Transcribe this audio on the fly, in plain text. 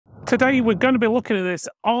Today we're going to be looking at this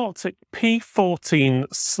Arctic P14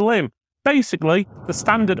 Slim. Basically, the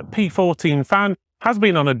standard P14 fan has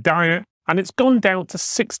been on a diet and it's gone down to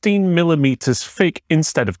 16mm thick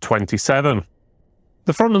instead of 27.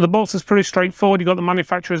 The front of the box is pretty straightforward. You've got the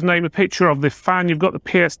manufacturer's name, a picture of the fan, you've got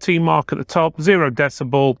the PST mark at the top, 0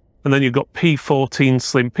 decibel, and then you've got P14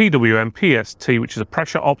 Slim PWM PST, which is a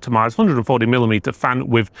pressure optimized 140mm fan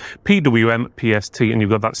with PWM PST, and you've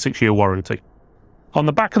got that 6-year warranty. On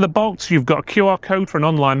the back of the box, you've got a QR code for an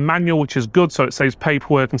online manual, which is good, so it saves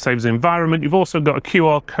paperwork and saves the environment. You've also got a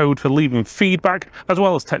QR code for leaving feedback, as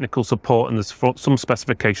well as technical support, and there's some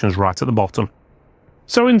specifications right at the bottom.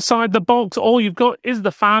 So inside the box, all you've got is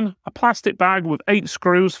the fan, a plastic bag with 8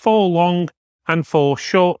 screws, 4 long and 4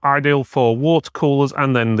 short, ideal for water coolers,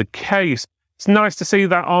 and then the case. It's nice to see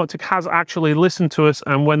that Arctic has actually listened to us,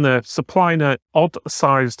 and when they're supplying an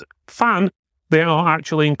odd-sized fan, they are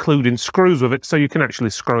actually including screws with it, so you can actually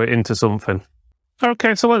screw it into something.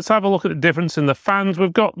 Okay, so let's have a look at the difference in the fans.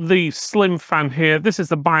 We've got the Slim fan here. This is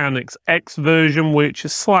the Bionics X version, which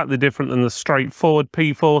is slightly different than the straightforward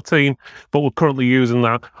P14, but we're currently using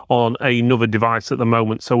that on another device at the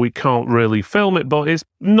moment, so we can't really film it, but it's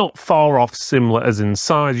not far off similar as in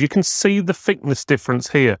size. You can see the thickness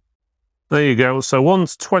difference here. There you go. So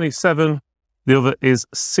one's 27, the other is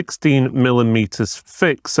 16mm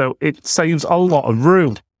thick, so it saves a lot of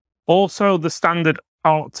room. Also, the standard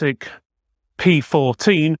Arctic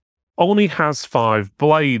P14 only has 5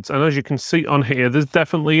 blades, and as you can see on here, there's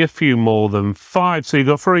definitely a few more than 5. So you've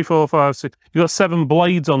got 3, 4, 5, 6, you've got 7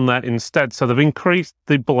 blades on there instead, so they've increased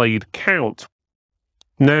the blade count.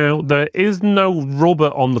 Now, there is no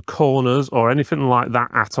rubber on the corners or anything like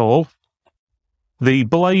that at all. The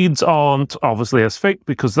blades aren't obviously as thick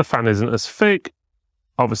because the fan isn't as thick.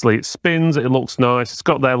 Obviously it spins, it looks nice, it's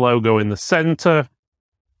got their logo in the center.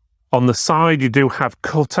 On the side you do have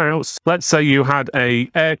cutouts. Let's say you had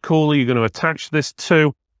an air cooler you're going to attach this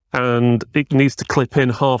to and it needs to clip in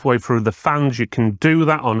halfway through the fans. You can do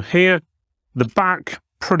that on here. The back,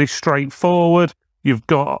 pretty straightforward. You've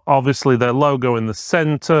got obviously their logo in the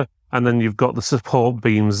center and then you've got the support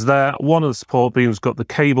beams there. One of the support beams got the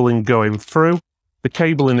cabling going through. The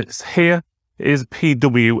cabling is here is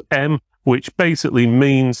PWM, which basically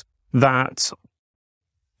means that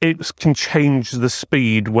it can change the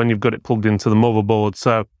speed when you've got it plugged into the motherboard.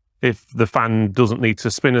 So if the fan doesn't need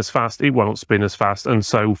to spin as fast, it won't spin as fast and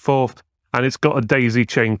so forth. And it's got a daisy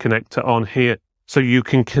chain connector on here, so you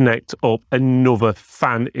can connect up another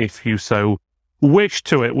fan if you so wish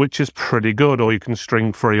to it, which is pretty good. Or you can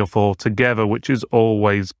string 3 or 4 together, which is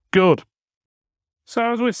always good.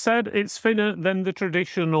 So as we said, it's thinner than the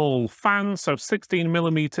traditional fan, so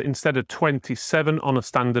 16mm instead of 27 on a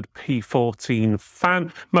standard P14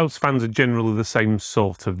 fan. Most fans are generally the same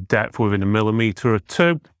sort of depth, within a millimetre or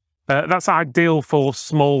 2. That's ideal for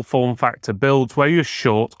small form factor builds where you're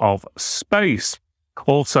short of space.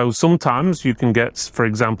 Also, sometimes you can get, for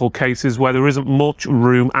example, cases where there isn't much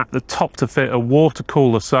room at the top to fit a water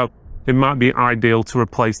cooler, so it might be ideal to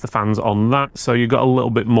replace the fans on that, so you've got a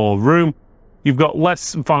little bit more room. You've got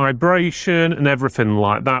less vibration and everything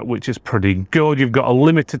like that, which is pretty good. You've got a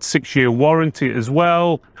limited 6-year warranty as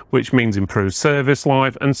well, which means improved service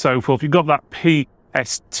life and so forth. You've got that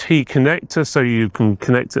PST connector, so you can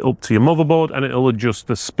connect it up to your motherboard and it'll adjust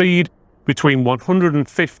the speed between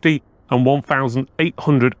 150 and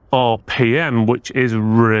 1800 RPM, which is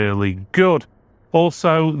really good.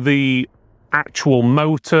 Also, the actual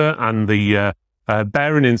motor and the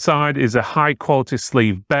bearing inside is a high quality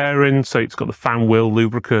sleeve bearing, so it's got the fan wheel,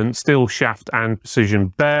 lubricant, steel shaft and precision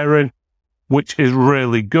bearing, which is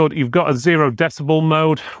really good. You've got a 0 decibel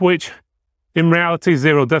mode, which in reality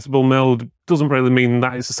 0 decibel mode doesn't really mean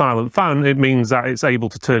that it's a silent fan. It means that it's able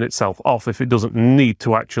to turn itself off if it doesn't need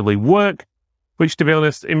to actually work, which, to be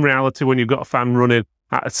honest, in reality, when you've got a fan running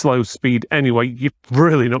at a slow speed anyway, you're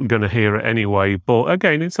really not going to hear it anyway. But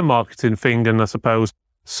again, it's a marketing thing, and I suppose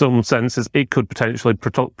some senses it could potentially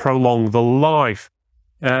prolong the life.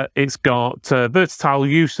 It's got versatile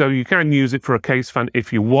use, so you can use it for a case fan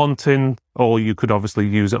if you're wanting, or you could obviously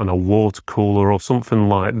use it on a water cooler or something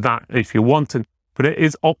like that if you're wanting. But it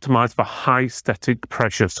is optimized for high static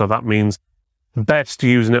pressure, so that means best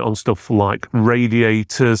using it on stuff like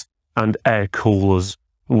radiators and air coolers,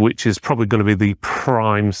 which is probably going to be the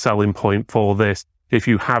prime selling point for this. If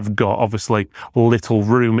you have got, obviously, little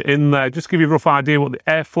room in there. Just to give you a rough idea what the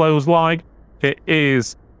airflow's like. It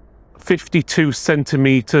is 52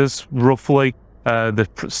 centimetres, roughly. The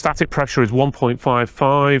static pressure is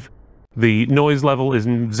 1.55. The noise level is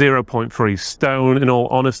 0.3 stone. In all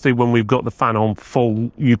honesty, when we've got the fan on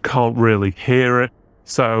full, you can't really hear it.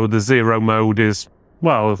 So the zero mode is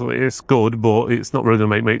well, it's good, but it's not really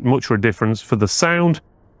going to make much of a difference for the sound.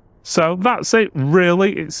 So that's it,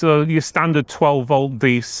 really. It's your standard 12 volt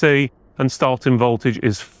DC, and starting voltage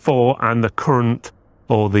is 4, and the current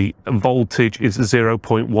or the voltage is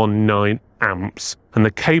 0.19 amps, and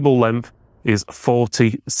the cable length is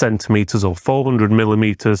 40 centimeters or 400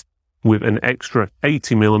 millimeters, with an extra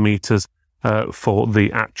 80 millimeters for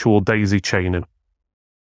the actual daisy chaining.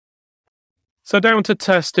 So down to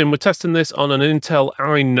testing, we're testing this on an Intel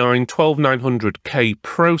i9 12900K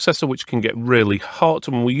processor, which can get really hot,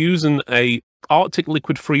 and we're using a Arctic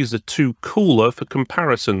Liquid Freezer 2 cooler for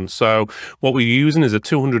comparison. So what we're using is a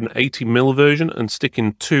 280mm version and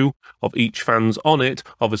sticking 2 of each fans on it,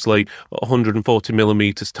 obviously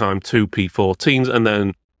 140mm times 2 P14s, and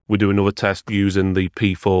then we do another test using the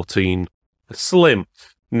P14 Slim.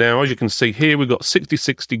 Now, as you can see here, we've got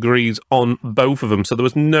 66 degrees on both of them, so there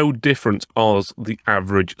was no difference as the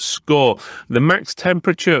average score. The max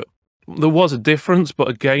temperature, there was a difference, but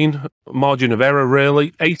again, margin of error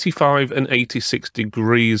really. 85 and 86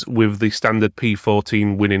 degrees with the standard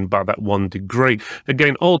P14 winning by that 1 degree.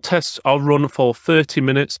 Again, all tests are run for 30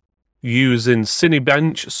 minutes using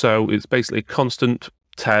Cinebench, so it's basically a constant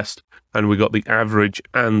test, and we got the average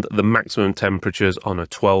and the maximum temperatures on a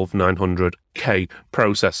 12900K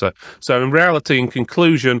processor. So in reality, in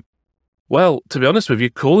conclusion, well, to be honest with you,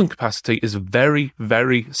 cooling capacity is very,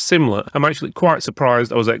 very similar. I'm actually quite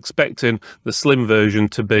surprised. I was expecting the Slim version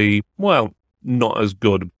to be, well, not as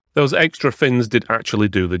good. Those extra fins did actually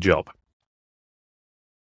do the job.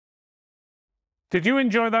 Did you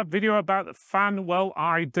enjoy that video about the fan? Well,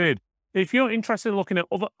 I did. If you're interested in looking at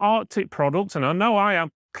other Arctic products, and I know I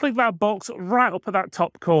am, click that box right up at that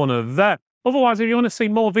top corner there. Otherwise, if you want to see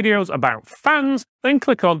more videos about fans, then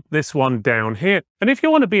click on this one down here. And if you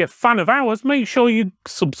want to be a fan of ours, make sure you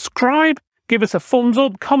subscribe, give us a thumbs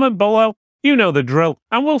up, comment below. You know the drill,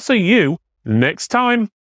 and we'll see you next time.